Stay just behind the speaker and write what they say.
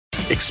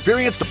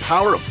Experience the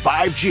power of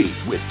 5G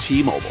with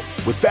T-Mobile.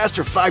 With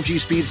faster 5G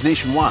speeds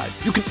nationwide,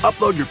 you can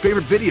upload your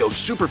favorite videos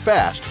super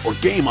fast or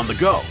game on the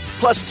go.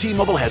 Plus,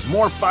 T-Mobile has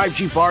more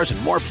 5G bars in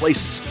more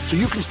places, so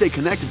you can stay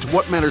connected to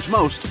what matters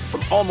most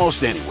from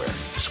almost anywhere.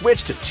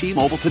 Switch to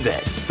T-Mobile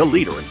today, the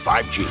leader in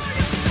 5G.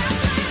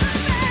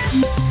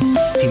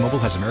 T-Mobile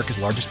has America's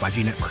largest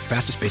 5G network,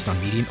 fastest based on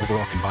median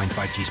overall combined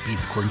 5G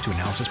speeds, according to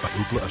analysis by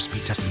Ookla of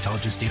Speed Test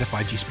Intelligence data.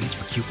 5G speeds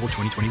for Q4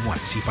 2021.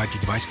 See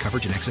 5G device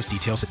coverage and access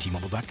details at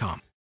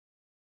T-Mobile.com.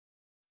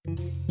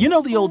 You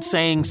know the old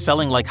saying,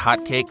 selling like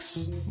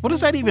hotcakes? What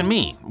does that even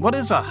mean? What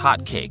is a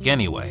hotcake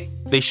anyway?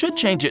 They should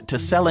change it to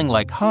selling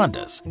like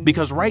Hondas,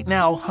 because right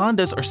now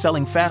Hondas are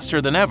selling faster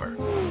than ever.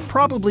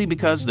 Probably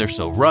because they're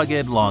so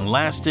rugged,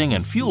 long-lasting,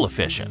 and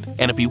fuel-efficient.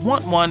 And if you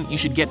want one, you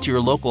should get to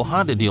your local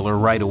Honda dealer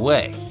right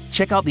away.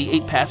 Check out the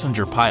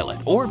 8-passenger Pilot,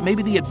 or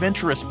maybe the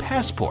adventurous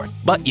Passport.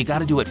 But you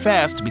gotta do it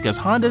fast because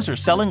Hondas are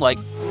selling like,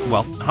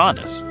 well,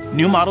 Hondas.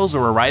 New models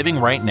are arriving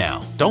right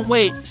now. Don't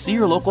wait. See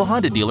your local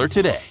Honda dealer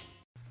today.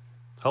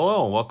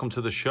 Hello, and welcome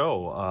to the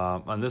show.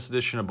 On this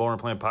edition of Boner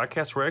Plan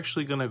Podcast, we're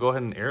actually going to go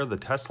ahead and air the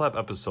test lab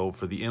episode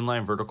for the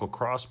inline vertical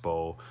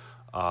crossbow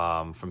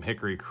from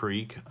Hickory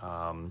Creek.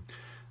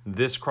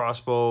 This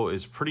crossbow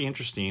is pretty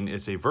interesting.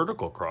 It's a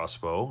vertical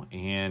crossbow,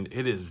 and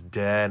it is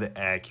dead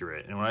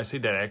accurate. And when I say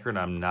dead accurate,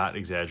 I'm not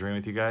exaggerating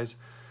with you guys.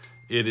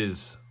 It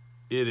is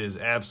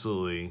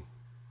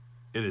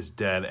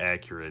dead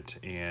accurate,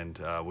 and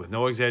with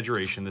no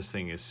exaggeration, this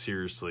thing is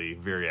seriously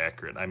very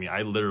accurate. I mean,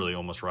 I literally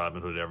almost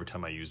Robin Hood every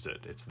time I used it.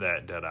 It's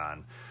that dead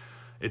on.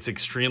 It's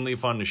extremely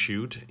fun to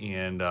shoot,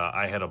 and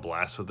I had a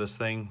blast with this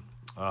thing.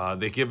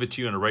 They give it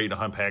to you in a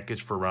ready-to-hunt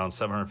package for around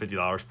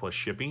 $750 plus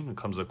shipping. It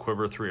comes with a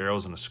quiver, 3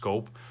 arrows, and a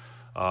scope.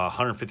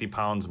 150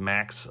 pounds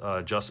max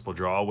adjustable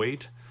draw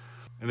weight.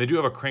 And they do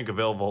have a crank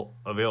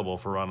available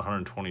for around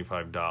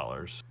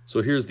 $125.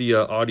 So here's the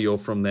audio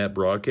from that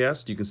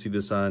broadcast. You can see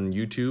this on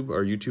YouTube,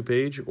 our YouTube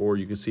page, or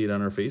you can see it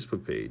on our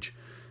Facebook page.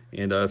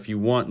 And if you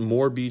want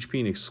more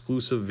BHP and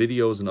exclusive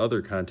videos and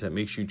other content,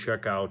 make sure you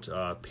check out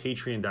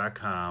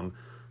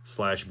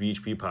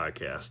patreon.com/BHP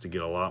podcast to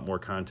get a lot more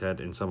content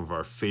and some of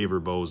our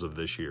favorite bows of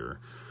this year.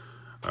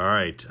 All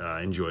right,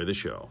 enjoy the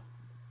show.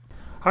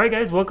 All right,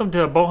 guys, welcome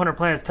to Bowhunter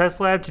Plan's Test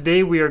Lab.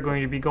 Today we are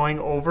going to be going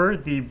over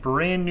the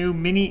brand new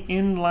mini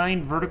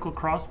inline vertical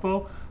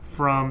crossbow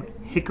from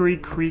Hickory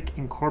Creek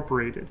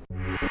Incorporated.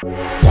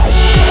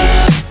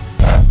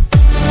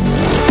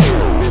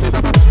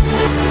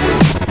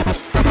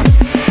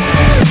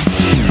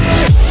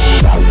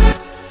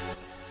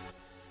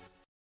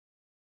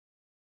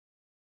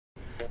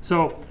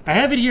 So I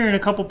have it here in a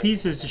couple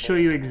pieces to show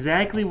you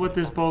exactly what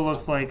this bow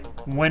looks like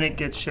when it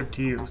gets shipped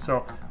to you.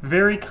 So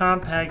very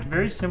compact,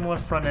 very similar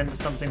front end to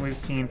something we've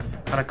seen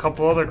on a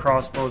couple other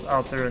crossbows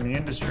out there in the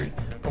industry.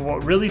 But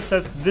what really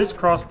sets this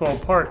crossbow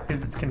apart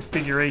is its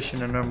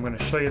configuration, and I'm going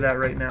to show you that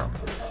right now.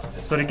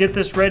 So to get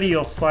this ready,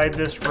 you'll slide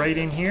this right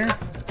in here.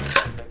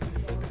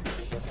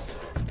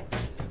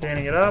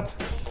 Standing it up,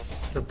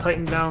 you'll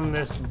tighten down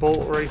this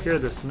bolt right here,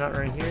 this nut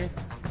right here.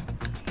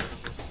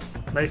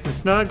 Nice and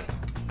snug.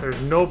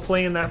 There's no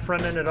play in that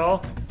front end at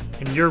all,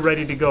 and you're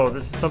ready to go.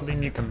 This is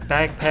something you can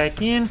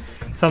backpack in,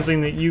 something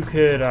that you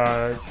could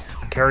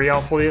carry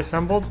out fully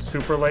assembled,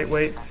 super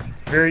lightweight,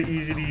 very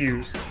easy to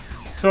use.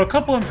 So a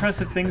couple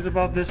impressive things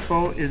about this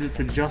bow is its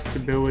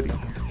adjustability.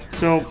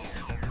 So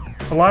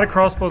a lot of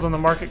crossbows on the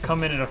market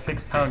come in at a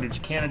fixed poundage.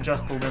 You can't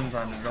adjust the limbs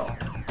on it at all.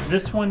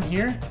 This one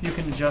here, you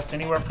can adjust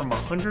anywhere from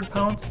 100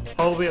 pounds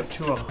all the way up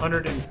to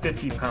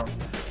 150 pounds.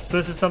 So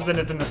this is something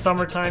if in the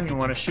summertime you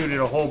want to shoot it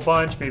a whole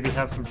bunch, maybe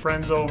have some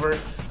friends over,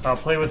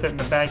 play with it in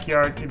the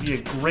backyard. It'd be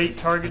a great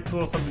target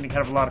tool, something to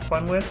have a lot of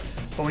fun with.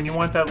 But when you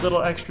want that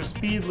little extra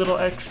speed, little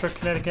extra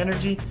kinetic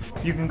energy,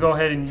 you can go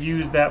ahead and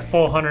use that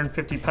full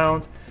 150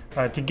 pounds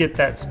to get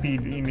that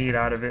speed that you need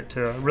out of it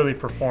to really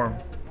perform.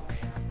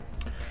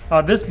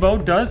 This bow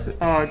does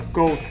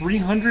go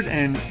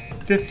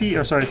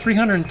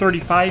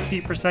 335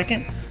 feet per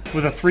second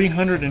with a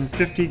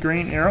 350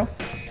 grain arrow.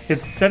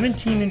 It's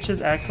 17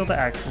 inches axle to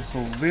axle,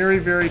 so very,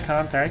 very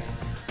compact.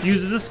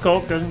 Uses a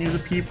scope, doesn't use a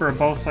peep or a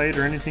bow sight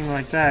or anything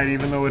like that,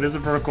 even though it is a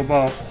vertical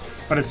bow.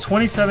 But it's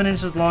 27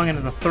 inches long and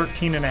has a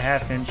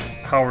 13.5 inch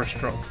power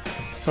stroke.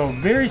 So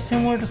very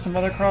similar to some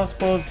other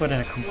crossbows, but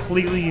in a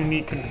completely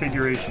unique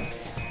configuration.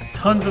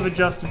 Tons of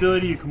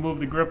adjustability. You can move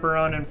the grip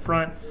around in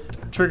front.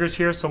 Triggers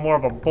here, so more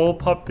of a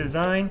bullpup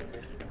design.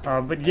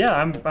 But yeah,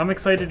 I'm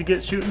excited to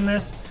get shooting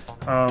this.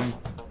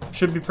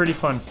 Should be pretty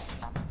fun.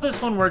 This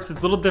one works is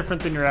a little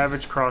different than your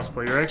average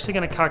crossbow. You're actually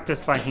going to cock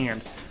this by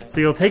hand. So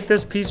you'll take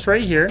this piece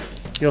right here,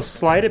 you'll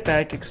slide it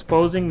back,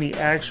 exposing the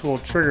actual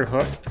trigger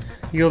hook.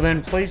 You'll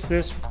then place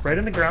this right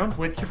in the ground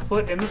with your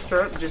foot in the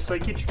stirrup, just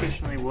like you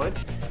traditionally would.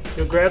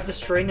 You'll grab the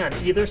string on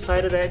either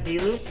side of that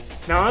D-loop.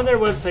 Now on their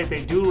website,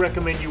 they do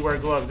recommend you wear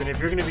gloves, and if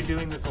you're going to be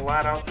doing this a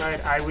lot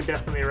outside, I would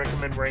definitely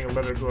recommend wearing a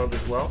leather glove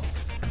as well.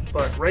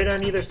 But right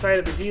on either side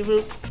of the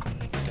D-loop,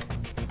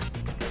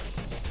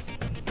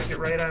 pick it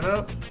right on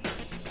up,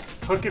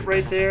 hook it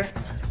right there,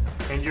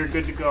 and you're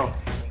good to go.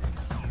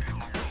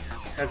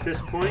 at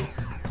this point,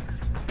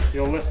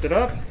 you'll lift it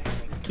up,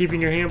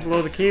 keeping your hand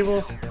below the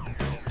cables.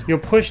 You'll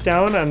push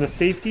down on the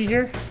safety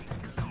here.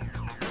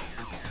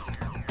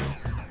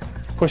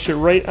 Push it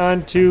right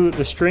onto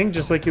the string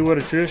just like you would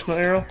a traditional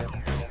arrow.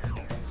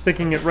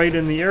 Sticking it right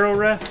in the arrow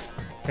rest,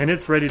 and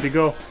it's ready to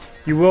go.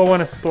 You will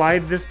want to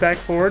slide this back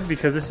forward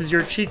because this is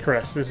your cheek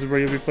rest. This is where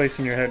you'll be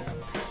placing your head.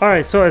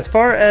 Alright, so as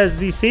far as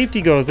the safety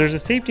goes, there's a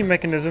safety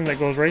mechanism that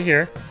goes right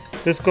here.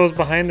 This goes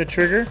behind the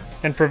trigger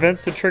and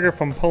prevents the trigger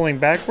from pulling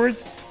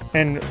backwards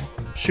and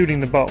shooting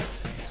the bow.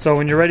 So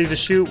when you're ready to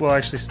shoot, we'll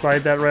actually slide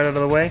that right out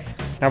of the way.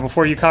 Now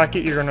before you cock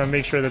it, you're going to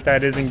make sure that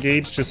that is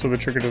engaged just so the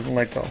trigger doesn't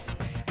let go.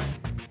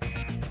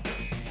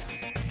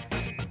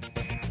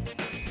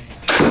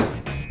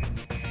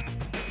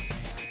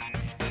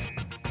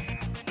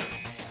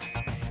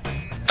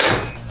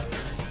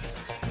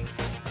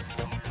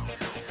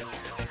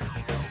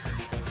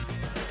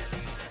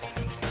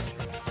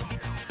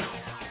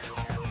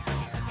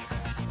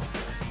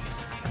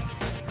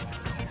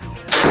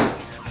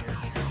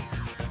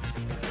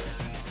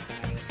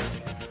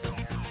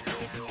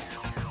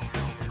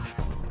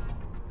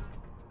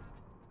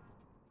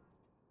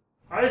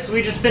 Alright, so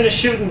we just finished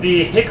shooting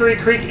the Hickory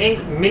Creek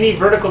Inc. mini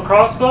vertical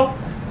crossbow.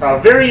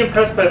 Very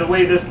impressed by the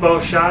way this bow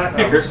shot.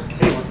 Hey, Chris.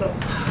 Hey, what's up?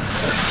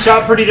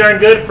 Shot pretty darn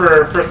good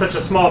for such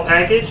a small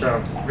package.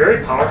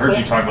 Very powerful. I heard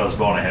you talk about this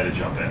bow and I had to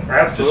jump in.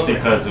 Absolutely.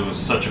 Just because it was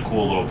such a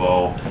cool little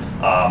bow.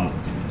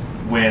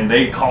 When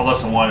they called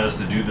us and wanted us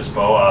to do this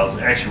bow, I was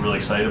actually really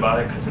excited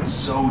about it because it's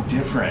so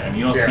different. I mean,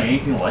 you don't see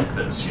anything like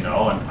this, you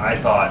know? And I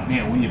thought,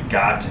 man, we have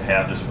got to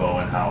have this bow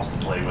in-house to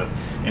play with.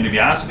 And to be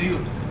honest with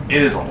you,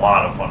 it is a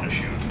lot of fun to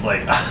shoot.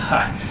 Like,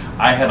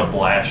 I had a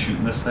blast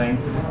shooting this thing.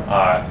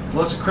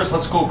 Chris,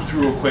 let's go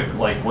through real quick,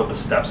 like what the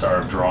steps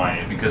are of drawing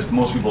it, because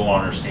most people don't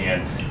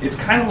understand. It's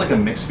kind of like a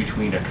mix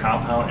between a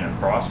compound and a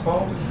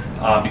crossbow,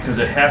 because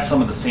it has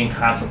some of the same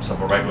concepts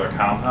of a regular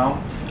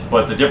compound.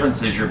 But the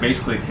difference is you're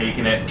basically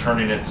taking it and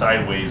turning it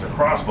sideways a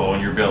crossbow,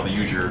 and you're able to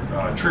use your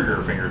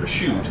trigger finger to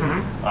shoot,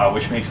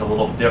 which makes it a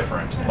little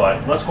different.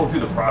 But let's go through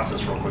the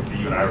process real quick that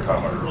you and I were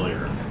talking about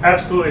earlier.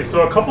 Absolutely.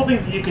 So a couple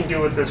things that you can do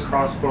with this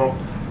crossbow,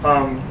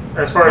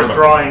 as far as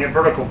drawing a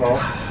vertical bow.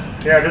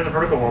 Yeah, it is a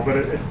vertical bow, but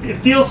it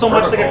feels so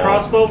much like a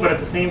crossbow, but at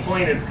the same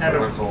point, it's kind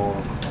of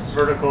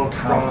vertical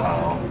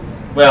cross.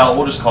 Well,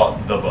 we'll just call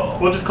it the bow.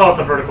 We'll just call it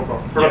the vertical bow.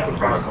 Vertical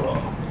crossbow.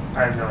 Bow.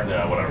 I have no idea.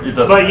 Yeah, whatever. It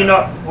doesn't But you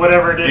know,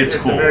 whatever it is,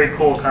 it's cool. A very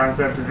cool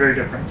concept and very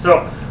different.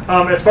 So,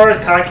 as far as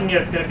cocking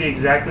it, it's going to be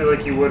exactly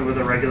like you would with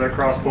a regular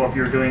crossbow if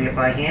you were doing it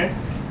by hand,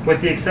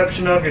 with the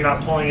exception of you're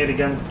not pulling it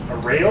against a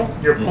rail.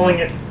 You're pulling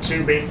it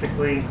to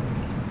basically,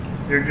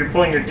 you're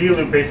pulling your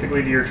D-loop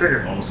basically to your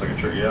trigger. Almost like a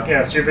trigger, yeah.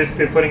 Yeah, so you're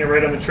basically putting it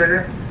right on the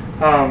trigger,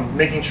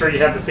 making sure you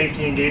have the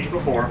safety engaged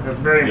before. That's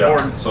very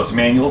important. So it's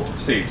manual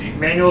safety.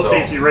 Manual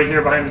safety right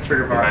here behind the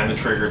trigger bar. Behind the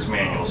trigger, it's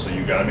manual, so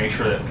you got to make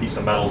sure that piece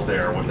of metal's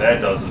there. What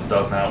that does is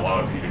does not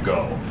allow it for you to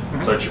go.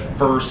 So that's your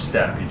first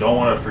step. You don't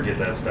want to forget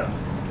that step.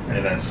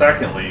 And then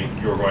secondly,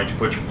 you're going to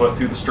put your foot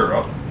through the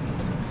stirrup.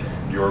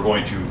 You're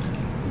going to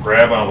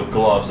grab on with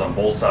gloves on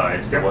both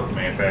sides to what the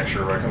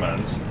manufacturer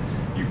recommends.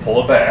 You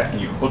pull it back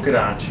and you hook it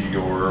onto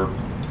your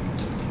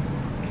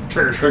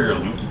trigger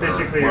loop,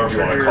 basically or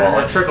whatever you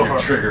want to call it, your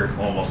trigger,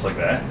 almost like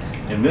that.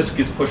 And this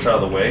gets pushed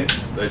out of the way.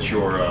 That's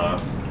your.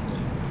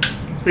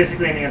 It's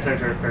basically an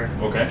anti-drift bear.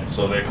 Okay,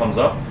 so that comes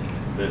up,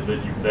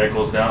 that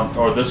goes down,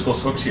 or this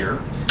goes hooks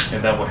here,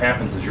 and then what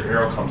happens is your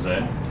arrow comes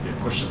in, it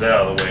pushes that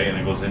out of the way, and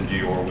it goes into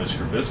your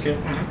whisker biscuit.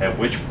 At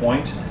which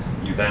point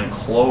you then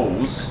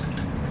close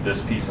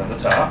this piece on the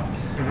top.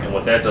 And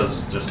what that does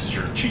is just is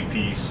your cheek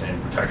piece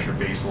and protects your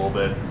face a little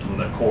bit from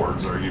the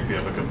cords, or if you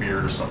have like a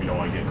beard or something, you don't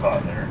want to get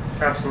caught in there.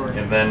 Absolutely.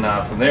 And then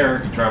from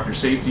there, you turn off your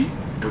safety,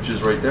 which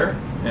is right there,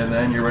 and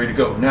then you're ready to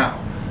go. Now,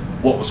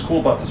 what was cool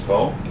about this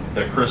bow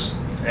that Chris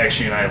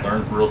actually and I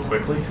learned real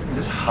quickly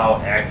is how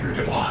accurate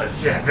it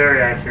was. Yeah,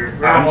 very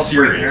accurate. I'm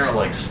serious,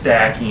 like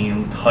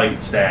stacking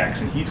tight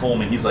stacks. And he told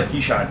me, he's like,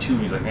 he shot two,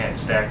 and he's like, man,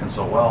 it's stacking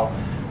so well.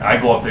 I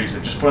go up there, he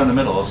said, just put it in the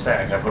middle of the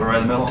stack. I put it right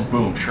in the middle, and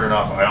boom, sure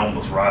enough, I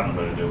almost Robin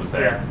Hooded. It was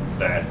that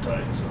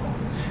tight. So,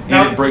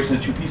 and it breaks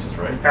into two pieces,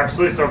 right?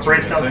 Absolutely. So it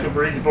breaks down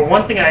super easy. But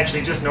one thing I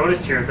actually just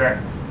noticed here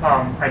that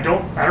I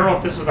don't know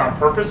if this was on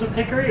purpose with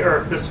Hickory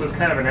or if this was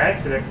kind of an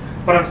accident,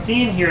 but I'm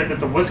seeing here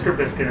that the whisker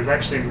biscuit is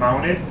actually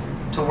mounted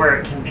to where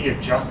it can be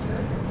adjusted.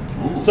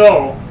 Ooh.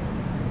 So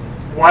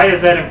why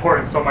is that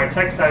important? So my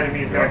tech side of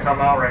me is going to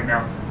come out right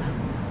now.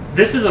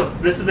 This is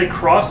a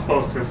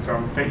crossbow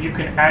system that you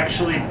can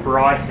actually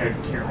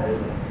broadhead to.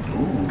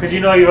 Because you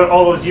know, you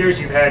all those years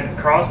you've had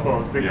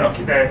crossbows that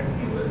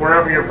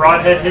wherever your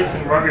broadhead hits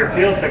and wherever your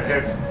field tip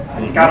hits,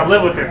 you got to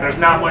live with it. There's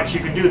not much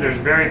you can do. There's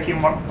very few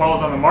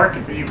bows on the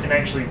market that you can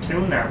actually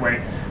tune that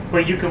way.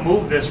 But you can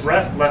move this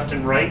rest left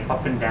and right,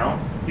 up and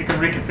down. You can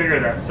reconfigure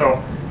that.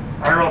 So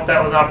I don't know if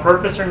that was on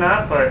purpose or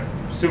not, but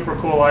super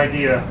cool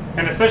idea.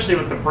 And especially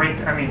with the break,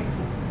 I mean,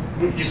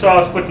 you saw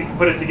us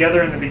put it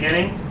together in the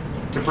beginning.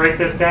 To break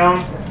this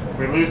down,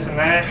 we loosen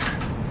that,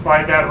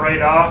 slide that right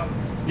off.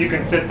 You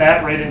can fit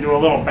that right into a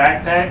little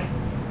backpack.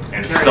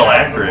 And it's still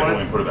accurate when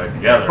we put it back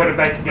together. Put it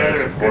back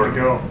together, it's good to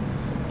go.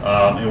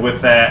 And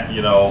with that,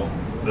 you know,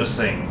 this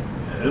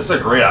is a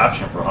great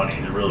option for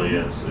hunting. It really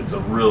is. It's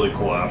a really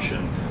cool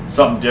option.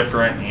 Something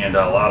different and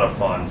a lot of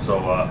fun.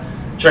 So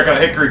check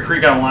out Hickory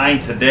Creek online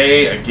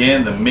today.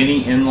 Again, the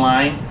mini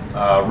inline.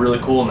 Really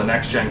cool. And the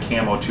next gen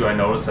camo too, I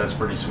noticed. That's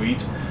pretty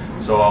sweet.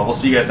 So we'll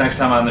see you guys next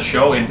time on the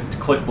show. And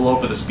click below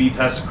for the speed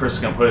test. Chris is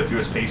going to put it through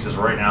his paces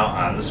right now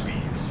on the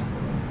speeds.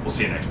 We'll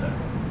see you next time.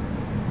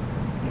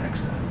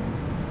 Next time.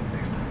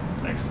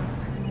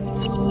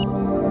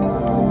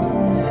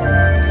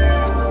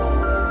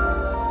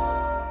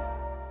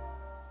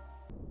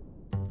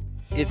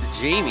 It's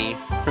Jamie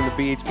from the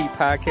BHP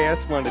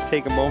podcast. Wanted to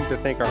take a moment to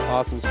thank our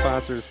awesome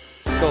sponsors,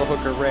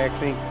 Skullhooker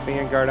Racks Inc.,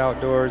 Vanguard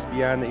Outdoors,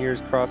 Beyond the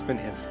Ears Crossman,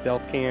 and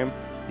Stealth Cam.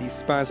 These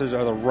sponsors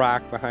are the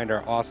rock behind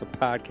our awesome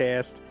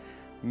podcast.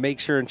 Make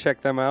sure and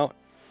check them out.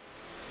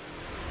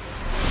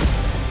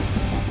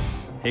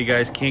 Hey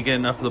guys, can't get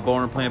enough of the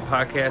Bowhunter Planet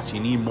podcast?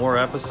 You need more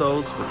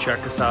episodes? Well,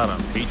 check us out on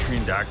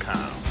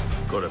patreon.com.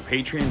 Go to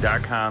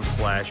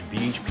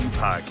patreon.com/BHP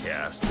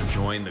podcast to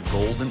join the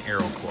Golden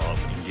Arrow Club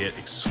and get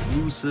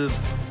exclusive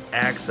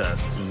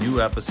access to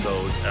new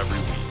episodes every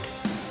week.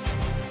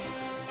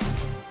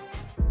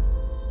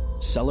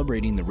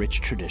 Celebrating the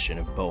rich tradition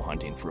of bow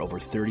hunting for over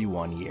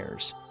 31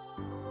 years,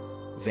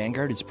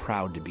 Vanguard is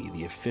proud to be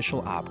the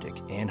official optic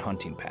and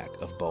hunting pack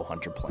of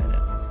Bowhunter Planet.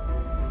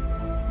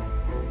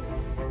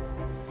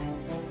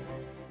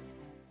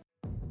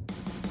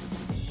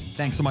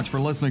 Thanks so much for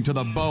listening to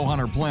the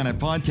Bowhunter Planet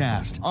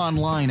podcast,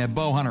 online at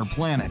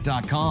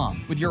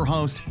bowhunterplanet.com with your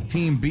host,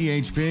 Team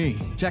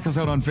BHP. Check us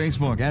out on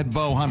Facebook at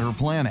Bowhunter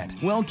Planet.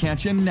 We'll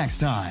catch you next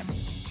time.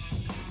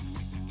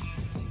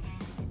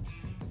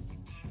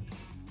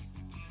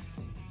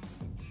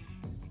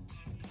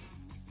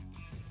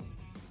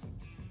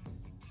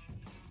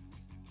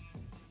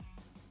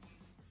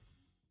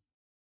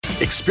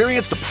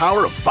 Experience the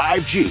power of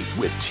 5G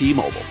with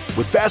T-Mobile.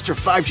 With faster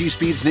 5G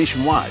speeds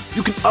nationwide,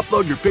 you can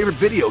upload your favorite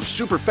videos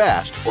super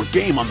fast or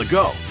game on the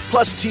go.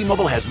 Plus,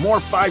 T-Mobile has more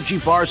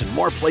 5G bars in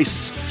more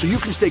places, so you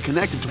can stay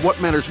connected to what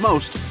matters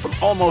most from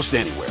almost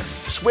anywhere.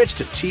 Switch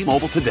to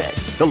T-Mobile today,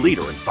 the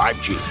leader in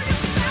 5G.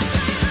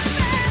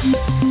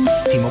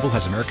 T-Mobile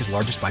has America's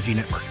largest 5G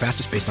network,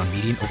 fastest based on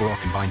median overall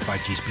combined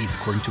 5G speeds,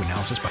 according to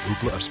analysis by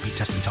Ookla of Speed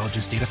Test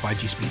Intelligence data.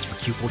 5G speeds for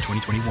Q4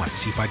 2021.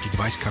 See 5G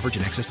device coverage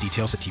and access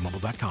details at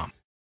T-Mobile.com.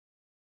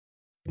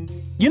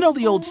 You know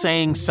the old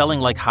saying, selling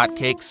like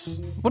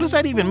hotcakes? What does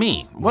that even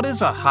mean? What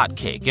is a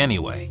hotcake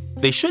anyway?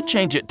 They should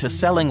change it to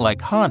selling like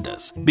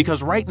Hondas,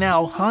 because right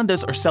now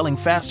Hondas are selling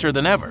faster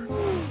than ever.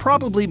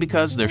 Probably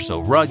because they're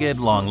so rugged,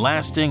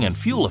 long-lasting, and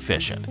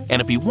fuel-efficient.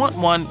 And if you want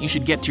one, you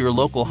should get to your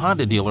local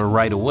Honda dealer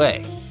right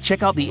away.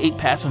 Check out the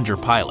 8-passenger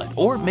Pilot,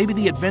 or maybe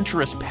the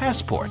adventurous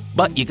Passport.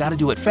 But you gotta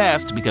do it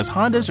fast because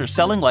Hondas are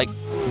selling like,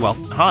 well,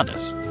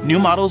 Hondas. New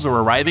models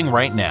are arriving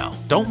right now.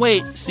 Don't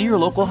wait, see your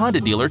local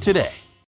Honda dealer today.